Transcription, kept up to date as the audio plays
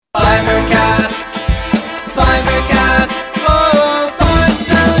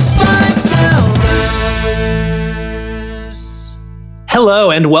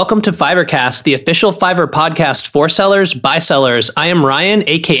welcome to Fiverrcast, the official Fiverr podcast for sellers by sellers. I am Ryan,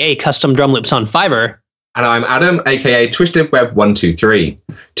 aka Custom Drum Loops on Fiverr. And I'm Adam, aka Twisted Web 123.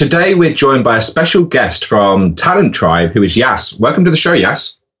 Today we're joined by a special guest from Talent Tribe, who is Yas. Welcome to the show,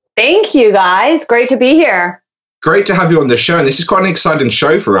 Yas. Thank you, guys. Great to be here. Great to have you on the show. And this is quite an exciting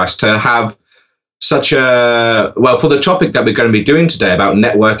show for us to have such a, well, for the topic that we're going to be doing today about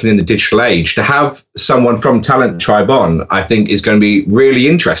networking in the digital age, to have someone from Talent Tribe on, I think is going to be really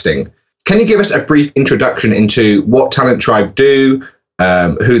interesting. Can you give us a brief introduction into what Talent Tribe do,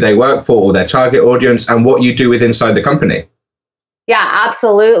 who they work for or their target audience, and what you do with inside the company? Yeah,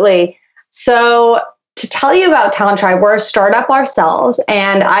 absolutely. So to tell you about Talent Tribe, we're a startup ourselves,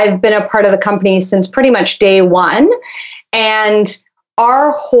 and I've been a part of the company since pretty much day one. And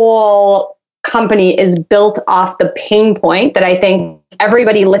our whole company is built off the pain point that I think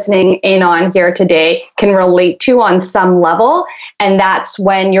everybody listening in on here today can relate to on some level. And that's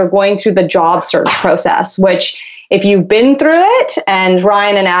when you're going through the job search process, which if you've been through it, and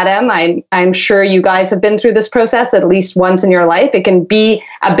Ryan and Adam, I'm sure you guys have been through this process at least once in your life, it can be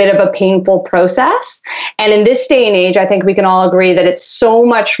a bit of a painful process. And in this day and age, I think we can all agree that it's so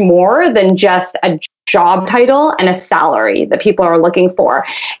much more than just a job title and a salary that people are looking for.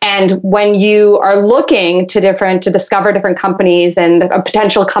 And when you are looking to discover different companies and a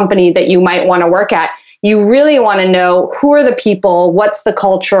potential company that you might want to work at, you really want to know who are the people, what's the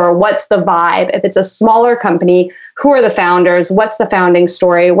culture, what's the vibe. If it's a smaller company, who are the founders, what's the founding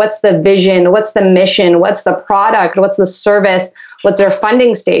story, what's the vision, what's the mission, what's the product, what's the service, what's their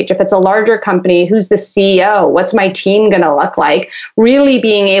funding stage. If it's a larger company, who's the CEO, what's my team going to look like? Really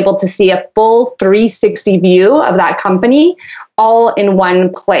being able to see a full 360 view of that company all in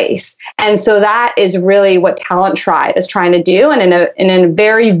one place. And so that is really what Talent Tribe is trying to do, and in a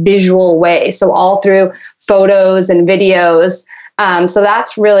very visual way. So all through photos and videos. So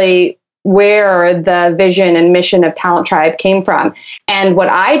that's really where the vision and mission of Talent Tribe came from. And what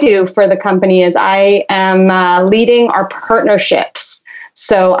I do for the company is I am leading our partnerships.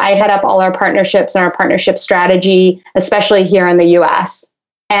 So I head up all our partnerships and our partnership strategy, especially here in the US.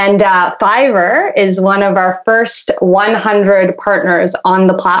 And Fiverr is one of our first 100 partners on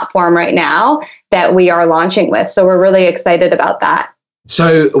the platform right now that we are launching with. So we're really excited about that.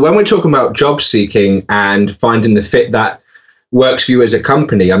 So when we're talking about job seeking and finding the fit that works for you as a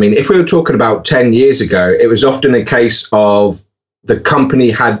company, I mean, if we were talking about 10 years ago, it was often a case of the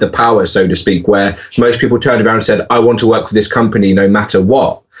company had the power, so to speak, where most people turned around and said, I want to work for this company no matter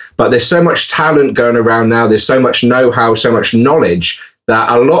what. But there's so much talent going around now. There's so much know-how, so much knowledge, that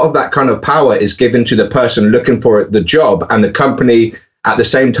a lot of that kind of power is given to the person looking for the job, and the company at the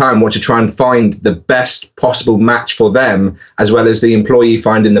same time want to try and find the best possible match for them, as well as the employee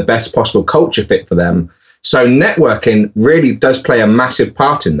finding the best possible culture fit for them. So networking really does play a massive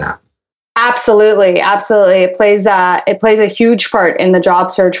part in that. Absolutely. Absolutely. It plays a huge part in the job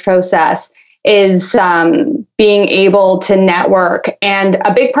search process, is being able to network. And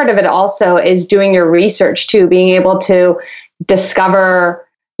a big part of it also is doing your research too, being able to discover,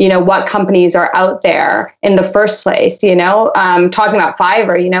 what companies are out there in the first place. Talking about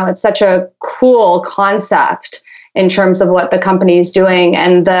Fiverr, it's such a cool concept in terms of what the company is doing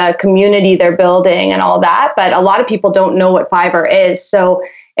and the community they're building and all that. But a lot of people don't know what Fiverr is. So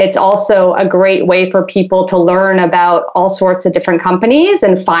it's also a great way for people to learn about all sorts of different companies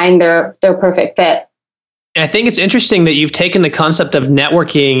and find their perfect fit. I think it's interesting that you've taken the concept of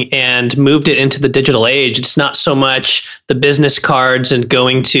networking and moved it into the digital age. It's not so much the business cards and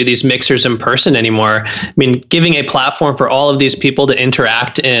going to these mixers in person anymore. I mean, giving a platform for all of these people to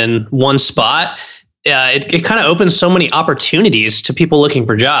interact in one spot, it kind of opens so many opportunities to people looking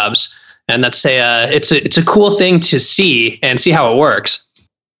for jobs. And that's it's a cool thing to see and see how it works.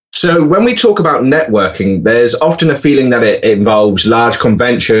 So when we talk about networking, there's often a feeling that it involves large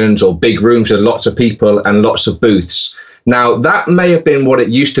conventions or big rooms with lots of people and lots of booths. Now, that may have been what it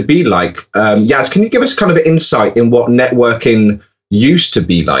used to be like. Yas, can you give us kind of an insight in what networking used to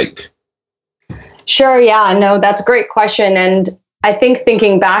be like? Sure. Yeah, no, that's a great question. And I think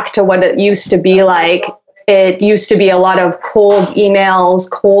thinking back to what it used to be like, it used to be a lot of cold emails,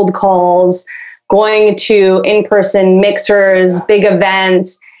 cold calls, going to in-person mixers, big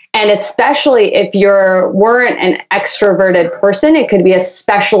events. And especially if you weren't an extroverted person, it could be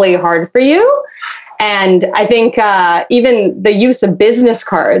especially hard for you. And I think even the use of business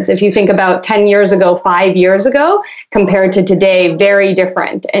cards, if you think about 10 years ago, 5 years ago, compared to today, very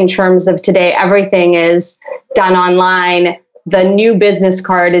different in terms of today, everything is done online. The new business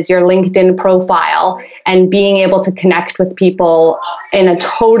card is your LinkedIn profile, and being able to connect with people in a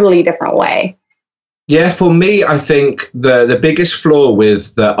totally different way. Yeah, for me, I think the biggest flaw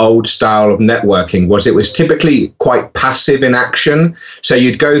with the old style of networking was it was typically quite passive in action. So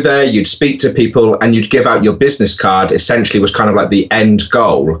you'd go there, you'd speak to people, and you'd give out your business card, essentially was kind of like the end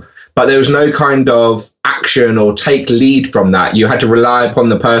goal. But there was no kind of action or take lead from that. You had to rely upon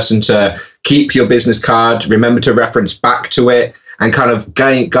the person to keep your business card, remember to reference back to it, and kind of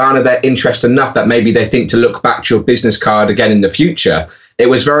garner their interest enough that maybe they think to look back to your business card again in the future. It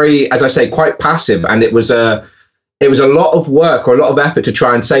was very, as I say, quite passive, and it was a lot of work or a lot of effort to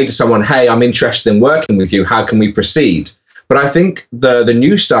try and say to someone, hey, I'm interested in working with you. How can we proceed? But I think the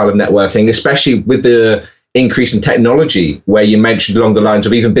new style of networking, especially with the increase in technology, where you mentioned along the lines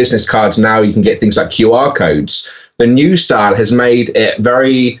of even business cards, now you can get things like QR codes. The new style has made it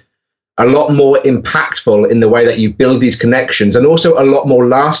a lot more impactful in the way that you build these connections, and also a lot more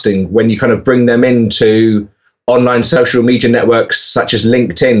lasting when you kind of bring them into online social media networks such as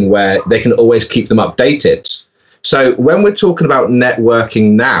LinkedIn, where they can always keep them updated. So when we're talking about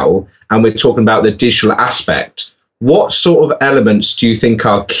networking now, and we're talking about the digital aspect, what sort of elements do you think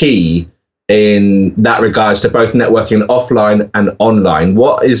are key in that regards to both networking offline and online?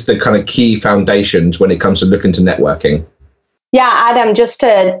 What is the kind of key foundations when it comes to looking to networking? Yeah, Adam, just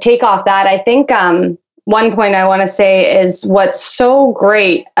to take off that, I think one point I want to say is what's so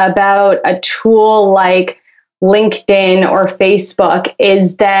great about a tool like LinkedIn or Facebook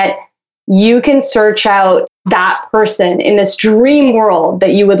is that you can search out that person in this dream world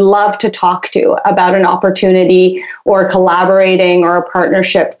that you would love to talk to about an opportunity or collaborating or a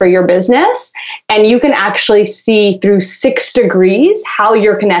partnership for your business. And you can actually see through 6 degrees how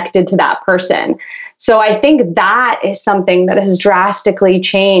you're connected to that person. So I think that is something that has drastically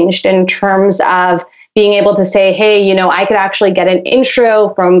changed in terms of being able to say, hey, you know, I could actually get an intro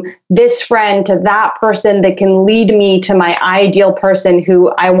from this friend to that person that can lead me to my ideal person who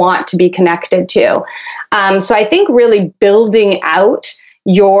I want to be connected to. So I think really building out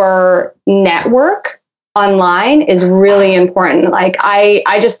your network online is really important. Like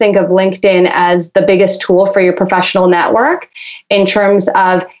I just think of LinkedIn as the biggest tool for your professional network in terms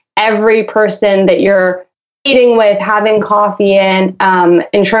of every person that you're meeting with, having coffee in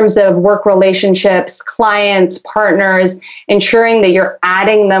terms of work relationships, clients, partners, ensuring that you're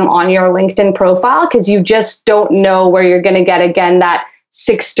adding them on your LinkedIn profile, because you just don't know where you're going to get, again, that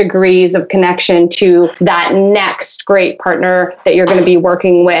 6 degrees of connection to that next great partner that you're going to be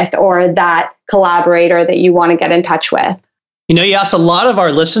working with or that collaborator that you want to get in touch with. You know, yes, a lot of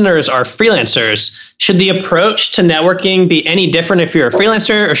our listeners are freelancers. Should the approach to networking be any different if you're a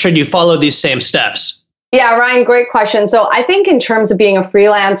freelancer, or should you follow these same steps? Yeah, Ryan, great question. So I think in terms of being a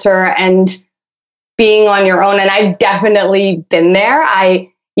freelancer and being on your own, and I've definitely been there,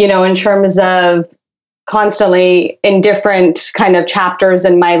 in terms of constantly in different kind of chapters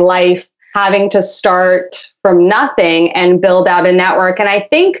in my life, having to start from nothing and build out a network. And I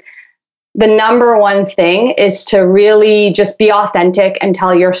think the number one thing is to really just be authentic and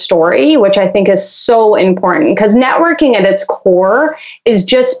tell your story, which I think is so important, because networking at its core is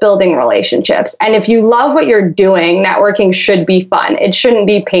just building relationships. And if you love what you're doing, networking should be fun. It shouldn't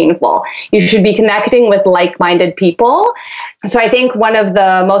be painful. You should be connecting with like-minded people. So I think one of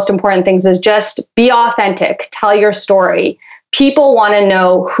the most important things is just be authentic, tell your story. People want to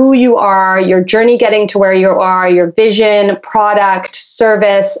know who you are, your journey getting to where you are, your vision, product,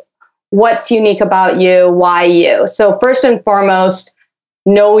 service, what's unique about you, why you. So first and foremost,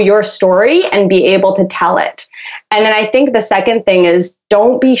 know your story and be able to tell it. And then I think the second thing is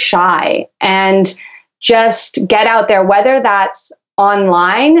don't be shy and just get out there, whether that's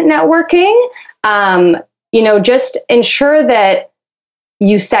online networking, just ensure that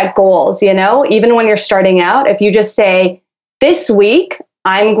you set goals, even when you're starting out. If you just say, this week,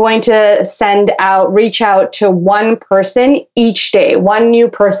 I'm going to reach out to one person each day, one new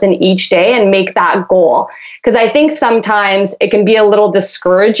person each day, and make that goal. Because I think sometimes it can be a little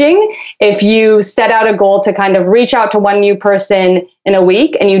discouraging if you set out a goal to kind of reach out to one new person in a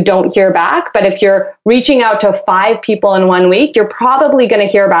week and you don't hear back. But if you're reaching out to 5 people in 1 week, you're probably going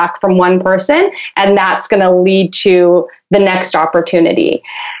to hear back from one person, and that's going to lead to the next opportunity.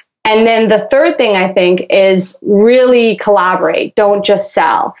 And then the third thing I think is really collaborate. Don't just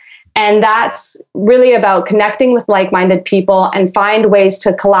sell. And that's really about connecting with like-minded people and find ways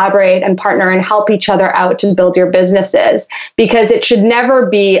to collaborate and partner and help each other out to build your businesses, because it should never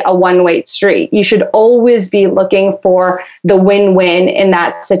be a one-way street. You should always be looking for the win-win in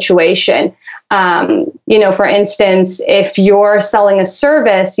that situation. For instance, if you're selling a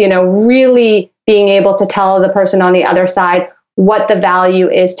service, really being able to tell the person on the other side what the value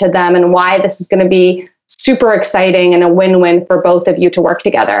is to them and why this is going to be super exciting and a win-win for both of you to work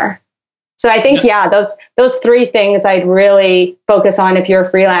together. So I think, those three things I'd really focus on if you're a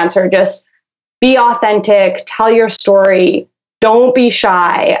freelancer. Just be authentic, tell your story, don't be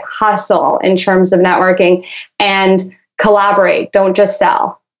shy, hustle in terms of networking, and collaborate. Don't just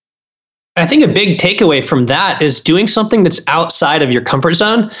sell. I think a big takeaway from that is doing something that's outside of your comfort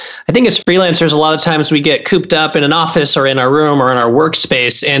zone. I think as freelancers, a lot of times we get cooped up in an office or in our room or in our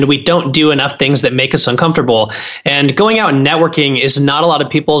workspace, and we don't do enough things that make us uncomfortable. And going out and networking is not a lot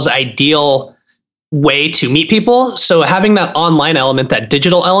of people's ideal way to meet people. So having that online element, that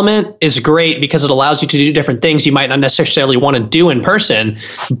digital element, is great because it allows you to do different things you might not necessarily want to do in person.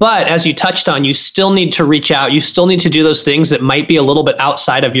 But as you touched on, you still need to reach out. You still need to do those things that might be a little bit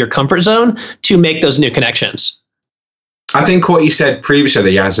outside of your comfort zone to make those new connections. I think what you said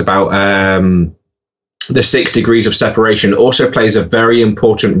previously, Yaz, about the 6 degrees of separation also plays a very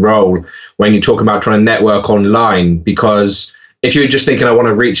important role when you talk about trying to network online, because if you're just thinking, I want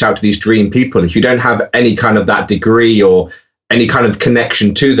to reach out to these dream people, if you don't have any kind of that degree or any kind of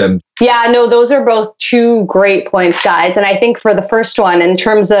connection to them. Yeah, no, those are both two great points, guys. And I think for the first one, in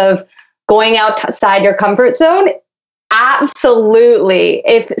terms of going outside your comfort zone, absolutely.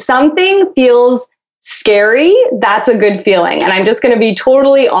 If something feels scary, that's a good feeling. And I'm just going to be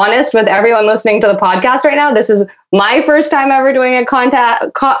totally honest with everyone listening to the podcast right now. This is my first time ever doing a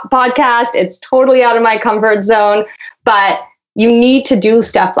podcast. It's totally out of my comfort zone, but you need to do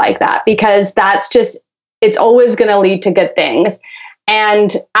stuff like that because it's always going to lead to good things.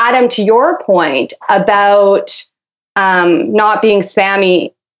 And Adam, to your point about not being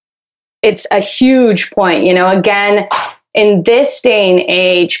spammy, it's a huge point. Again, in this day and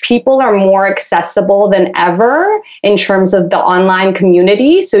age, people are more accessible than ever in terms of the online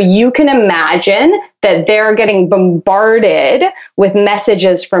community. So you can imagine that they're getting bombarded with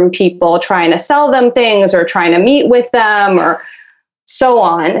messages from people trying to sell them things or trying to meet with them or so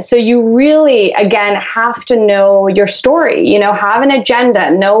on. So you really, again, have to know your story, have an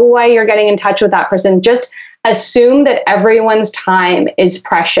agenda, know why you're getting in touch with that person. Just assume that everyone's time is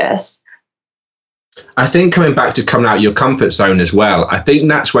precious. I think coming back to coming out of your comfort zone as well, I think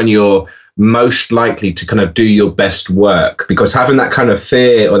that's when you're most likely to kind of do your best work, because having that kind of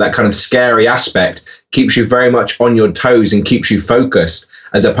fear or that kind of scary aspect keeps you very much on your toes and keeps you focused,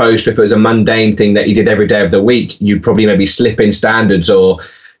 as opposed to if it was a mundane thing that you did every day of the week, you'd probably maybe slip in standards or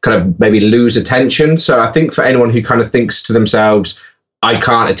kind of maybe lose attention. So I think for anyone who kind of thinks to themselves, I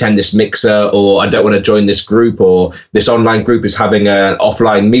can't attend this mixer, or I don't want to join this group, or this online group is having an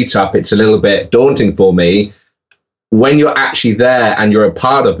offline meetup, it's a little bit daunting for me. When you're actually there and you're a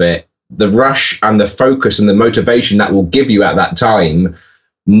part of it, the rush and the focus and the motivation that will give you at that time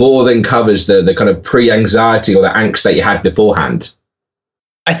more than covers the kind of pre-anxiety or the angst that you had beforehand.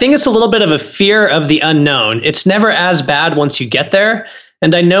 I think it's a little bit of a fear of the unknown. It's never as bad once you get there.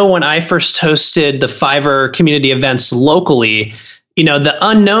 And I know when I first hosted the Fiverr community events locally, the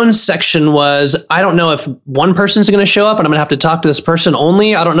unknown section was, I don't know if one person's going to show up and I'm going to have to talk to this person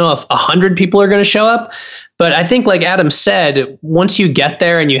only. I don't know if 100 people are going to show up. But I think, like Adam said, once you get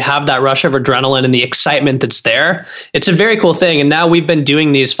there and you have that rush of adrenaline and the excitement that's there, it's a very cool thing. And now we've been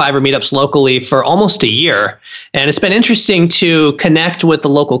doing these Fiverr meetups locally for almost a year. And it's been interesting to connect with the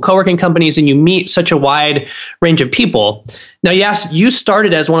local co-working companies, and you meet such a wide range of people. Now, yes, you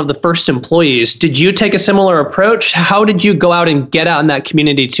started as one of the first employees. Did you take a similar approach? How did you go out and get out in that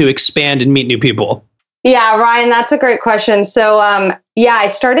community to expand and meet new people? Yeah, Ryan, that's a great question. So, I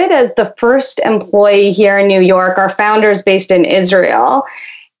started as the first employee here in New York. Our founder's based in Israel.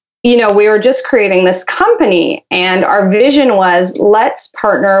 We were just creating this company, and our vision was, let's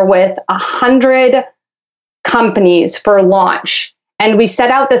partner with 100 companies for launch. And we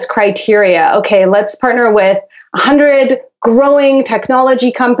set out this criteria. Okay, let's partner with 100 growing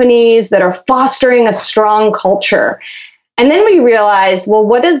technology companies that are fostering a strong culture. And then we realized, well,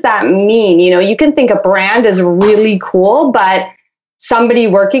 what does that mean? You can think a brand is really cool, but somebody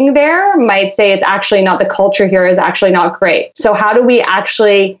working there might say it's actually not, the culture here is actually not great. So how do we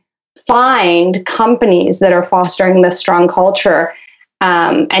actually find companies that are fostering this strong culture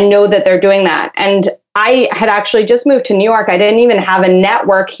and know that they're doing that? And I had actually just moved to New York. I didn't even have a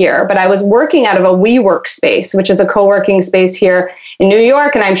network here, but I was working out of a WeWork space, which is a co-working space here in New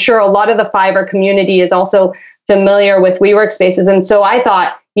York. And I'm sure a lot of the Fiverr community is also familiar with WeWork spaces. And so I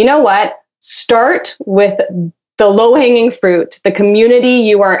thought, you know what? Start with the low-hanging fruit, the community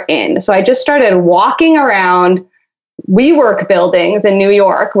you are in. So I just started walking around WeWork buildings in New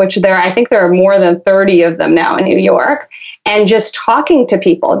York, which I think there are more than 30 of them now in New York, and just talking to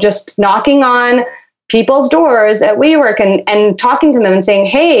people, just knocking on people's doors at WeWork and talking to them and saying,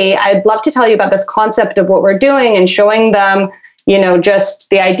 hey, I'd love to tell you about this concept of what we're doing, and showing them, just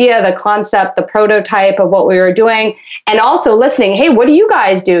the idea, the concept, the prototype of what we were doing, and also listening. Hey, what do you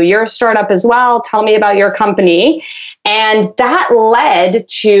guys do? You're a startup as well. Tell me about your company. And that led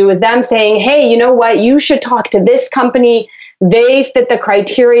to them saying, hey, you know what? You should talk to this company. They fit the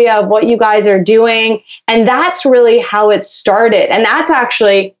criteria of what you guys are doing. And that's really how it started. And that's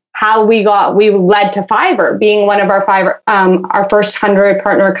actually how we led to Fiverr being one of our our first 100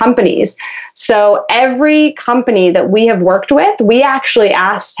 partner companies. So every company that we have worked with, we actually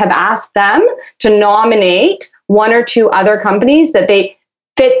have asked them to nominate one or two other companies that they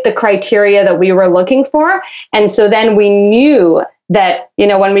fit the criteria that we were looking for. And so then we knew that,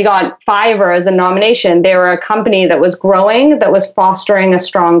 when we got Fiverr as a nomination, they were a company that was growing, that was fostering a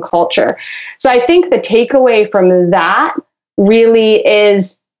strong culture. So I think the takeaway from that really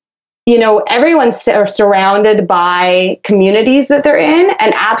is, everyone's surrounded by communities that they're in,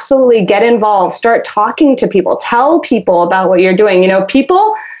 and absolutely get involved, start talking to people, tell people about what you're doing.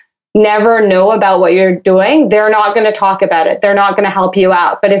 People never know about what you're doing. They're not going to talk about it. They're not going to help you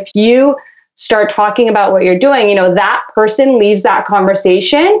out. But if you start talking about what you're doing, that person leaves that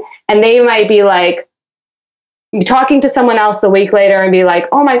conversation and they might be like, talking to someone else the week later and be like,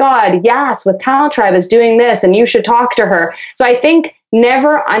 oh my God, yes, with Talent Tribe is doing this and you should talk to her. So I think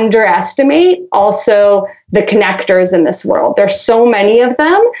never underestimate also the connectors in this world. There's so many of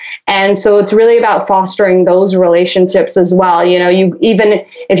them. And so it's really about fostering those relationships as well. You even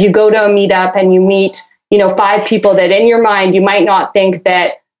if you go to a meetup and you meet, 5 people that in your mind, you might not think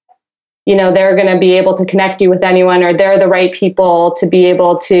that, they're going to be able to connect you with anyone, or they're the right people to be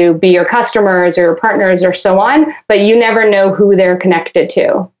able to be your customers or your partners or so on, but you never know who they're connected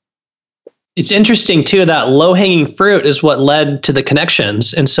to. It's interesting too, that low-hanging fruit is what led to the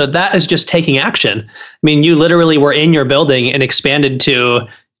connections. And so that is just taking action. I mean, you literally were in your building and expanded to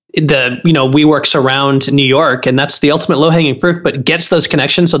the, WeWorks around New York, and that's the ultimate low-hanging fruit, but gets those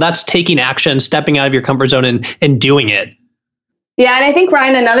connections. So that's taking action, stepping out of your comfort zone and doing it. Yeah. And I think,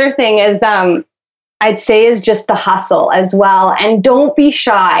 Ryan, another thing is, I'd say is just the hustle as well. And don't be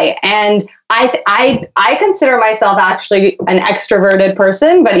shy. And I consider myself actually an extroverted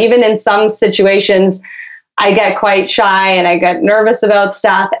person, but even in some situations, I get quite shy and I get nervous about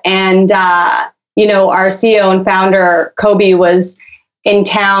stuff. And, our CEO and founder, Kobe, was in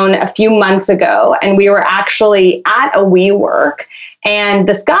town a few months ago, and we were actually at a WeWork, and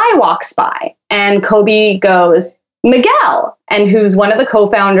this guy walks by and Kobe goes, Miguel, and who's one of the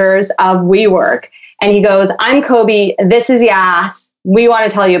co-founders of WeWork. And he goes, I'm Kobe, this is Yas. We want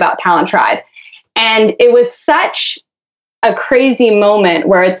to tell you about Talent Tribe. And it was such a crazy moment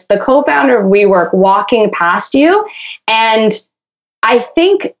where it's the co-founder of WeWork walking past you. And I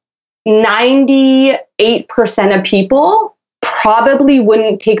think 98% of people probably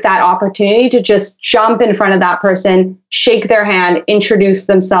wouldn't take that opportunity to just jump in front of that person, shake their hand, introduce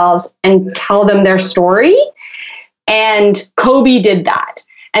themselves, and tell them their story. And Kobe did that.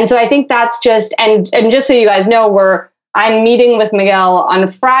 And so I think that's just, and just so you guys know, I'm meeting with Miguel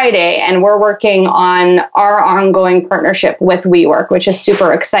on Friday, and we're working on our ongoing partnership with WeWork, which is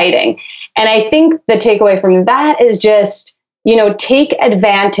super exciting. And I think the takeaway from that is just, take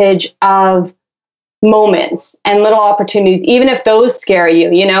advantage of moments and little opportunities, even if those scare you,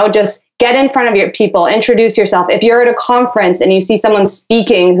 just get in front of your people, introduce yourself. If you're at a conference and you see someone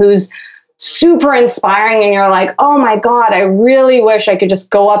speaking who's super inspiring and you're like, oh my God, I really wish I could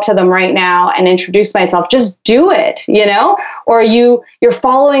just go up to them right now and introduce myself. Just do it, or you're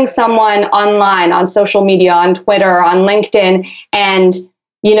following someone online on social media, on Twitter, on LinkedIn, and,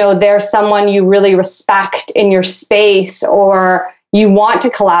 there's someone you really respect in your space, or you want to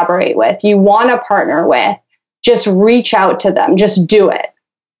collaborate with, you want to partner with, just reach out to them, just do it.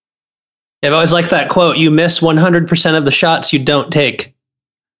 I've always liked that quote, you miss 100% of the shots you don't take.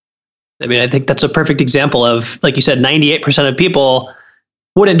 I mean, I think that's a perfect example of, like you said, 98% of people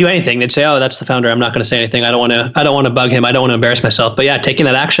wouldn't do anything. They'd say, "Oh, that's the founder. I'm not going to say anything. I don't want to bug him. I don't want to embarrass myself." But yeah, taking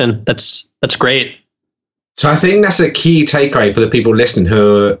that action, that's great. So I think that's a key takeaway for the people listening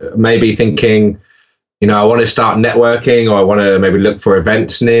who are maybe thinking, I want to start networking, or I want to maybe look for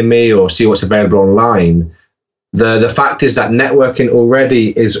events near me or see what's available online. The fact is that networking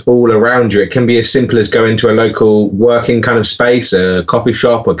already is all around you. It can be as simple as going to a local working kind of space, a coffee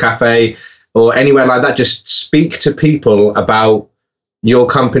shop or cafe or anywhere like that. Just speak to people about your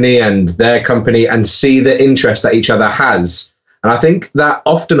company and their company and see the interest that each other has. And I think that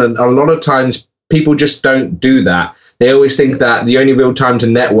often, a lot of times, people just don't do that. They always think that the only real time to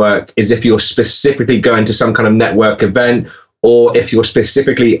network is if you're specifically going to some kind of network event, or if you're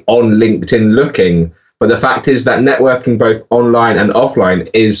specifically on LinkedIn looking. But the fact is that networking both online and offline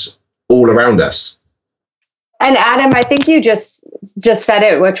is all around us. And Adam, I think you just said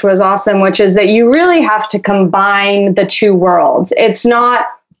it, which was awesome, which is that you really have to combine the two worlds. It's not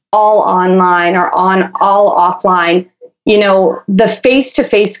all online or all offline. You know, the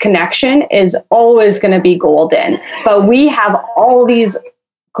face-to-face connection is always going to be golden, but we have all these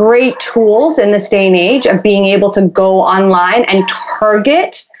great tools in this day and age of being able to go online and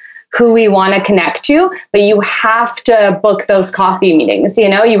target who we want to connect to, but you have to book those coffee meetings. You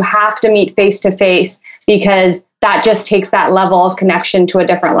know, you have to meet face-to-face because that just takes that level of connection to a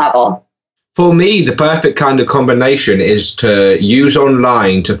different level. For me, the perfect kind of combination is to use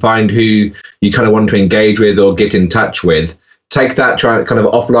online to find who you kind of want to engage with or get in touch with. Take that kind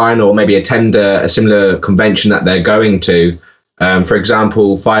of offline, or maybe attend a similar convention that they're going to. For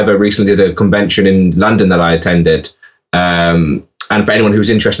example, Fiverr recently did a convention in London that I attended. And for anyone who's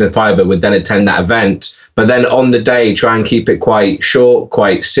interested in Fiverr would then attend that event. But then on the day, try and keep it quite short,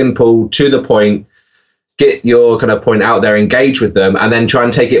 quite simple, to the point. Get your kind of point out there, engage with them, and then try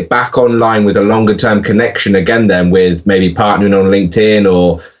and take it back online with a longer term connection again, then with maybe partnering on LinkedIn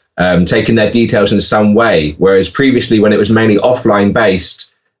or taking their details in some way. Whereas previously, when it was mainly offline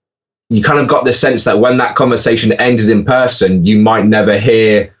based, you kind of got the sense that when that conversation ended in person, you might never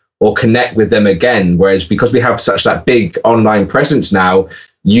hear or connect with them again. Whereas because we have such that big online presence now,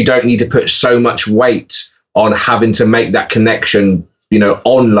 you don't need to put so much weight on having to make that connection, you know,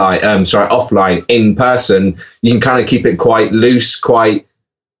 offline, in person. You can kind of keep it quite loose, quite,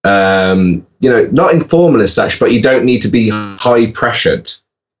 not informal as such, but you don't need to be high pressured.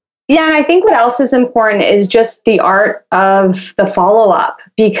 Yeah, and I think what else is important is just the art of the follow-up,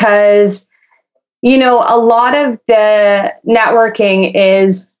 because, you know, a lot of the networking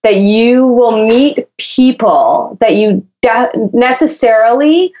is that you will meet people that you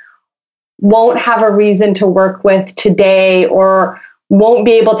necessarily won't have a reason to work with today, or won't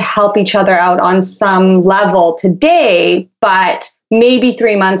be able to help each other out on some level today, but maybe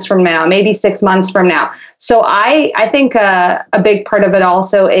 3 months from now, maybe 6 months from now. So I think a big part of it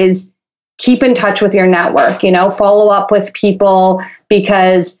also is keep in touch with your network, you know, follow up with people,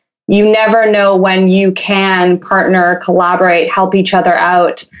 because you never know when you can partner, collaborate, help each other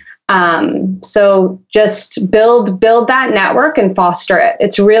out. So just build that network and foster it.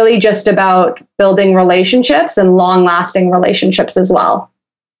 It's really just about building relationships and long-lasting relationships as well.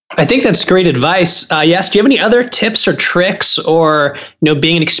 I think that's great advice. Yes. Do you have any other tips or tricks, or, you know,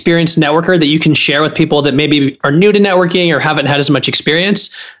 being an experienced networker that you can share with people that maybe are new to networking or haven't had as much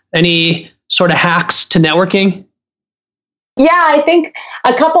experience? Any sort of hacks to networking? Yeah, I think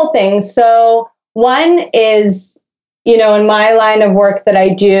a couple things. So one is, you know, in my line of work that I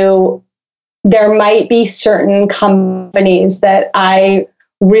do, there might be certain companies that I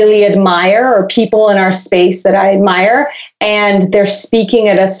really admire, or people in our space that I admire, and they're speaking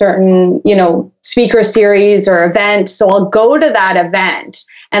at a certain, you know, speaker series or event. So I'll go to that event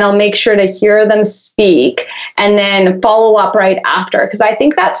and I'll make sure to hear them speak and then follow up right after. Because I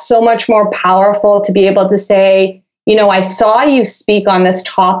think that's so much more powerful to be able to say, you know, I saw you speak on this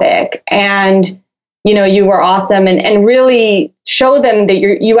topic and, you know, you were awesome, and really show them that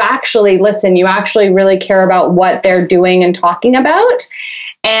you actually listen, you actually really care about what they're doing and talking about.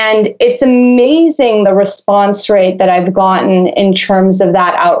 And it's amazing the response rate that I've gotten in terms of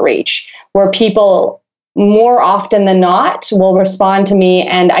that outreach, where people more often than not will respond to me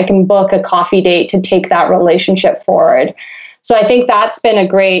and I can book a coffee date to take that relationship forward. So I think that's been a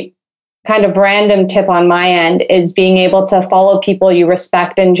great kind of random tip on my end, is being able to follow people you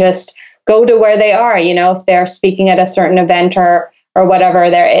respect and just go to where they are. You know, if they're speaking at a certain event or whatever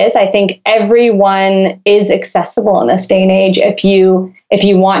there is, I think everyone is accessible in this day and age. If you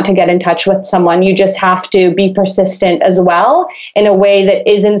want to get in touch with someone, you just have to be persistent as well, in a way that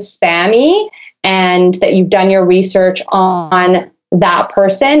isn't spammy, and that you've done your research on that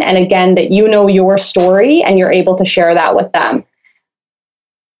person. And again, that you know your story and you're able to share that with them.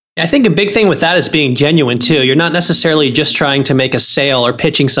 I think a big thing with that is being genuine too. You're not necessarily just trying to make a sale or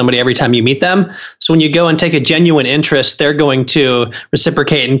pitching somebody every time you meet them. So when you go and take a genuine interest, they're going to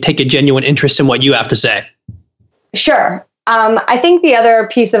reciprocate and take a genuine interest in what you have to say. Sure. I think the other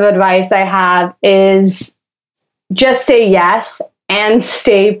piece of advice I have is just say yes and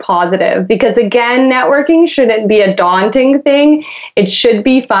stay positive, because again, networking shouldn't be a daunting thing. It should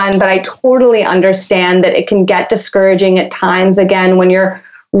be fun, but I totally understand that it can get discouraging at times, again, when you're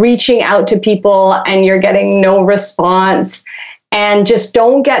reaching out to people and you're getting no response. And just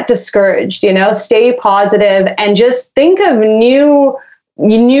don't get discouraged, you know, stay positive and just think of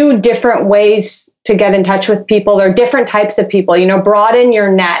new different ways to get in touch with people, or different types of people, you know, broaden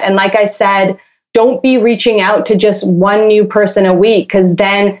your net. And like I said, don't be reaching out to just one new person a week, because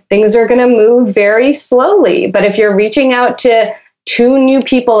then things are going to move very slowly. But if you're reaching out to 2 new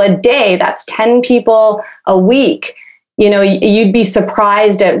people a day, that's 10 people a week, you'd be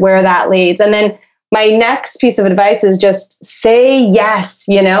surprised at where that leads. And then my next piece of advice is just say yes.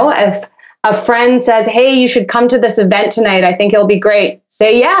 If a friend says, hey, you should come to this event tonight, I think it'll be great.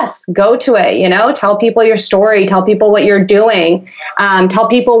 Say yes, go to it, tell people your story, tell people what you're doing, tell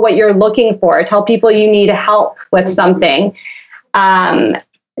people what you're looking for, tell people you need help with something.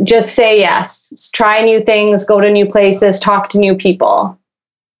 Just say yes, try new things, go to new places, talk to new people.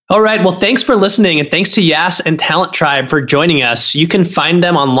 All right. Well, thanks for listening. And thanks to Yas and Talent Tribe for joining us. You can find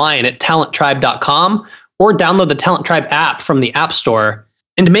them online at talenttribe.com or download the Talent Tribe app from the App Store.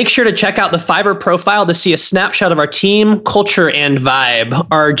 And make sure to check out the Fiverr profile to see a snapshot of our team, culture, and vibe.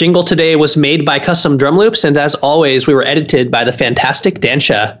 Our jingle today was made by Custom Drum Loops. And as always, we were edited by the fantastic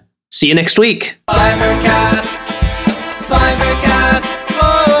Dansha. See you next week. Fiverrcast.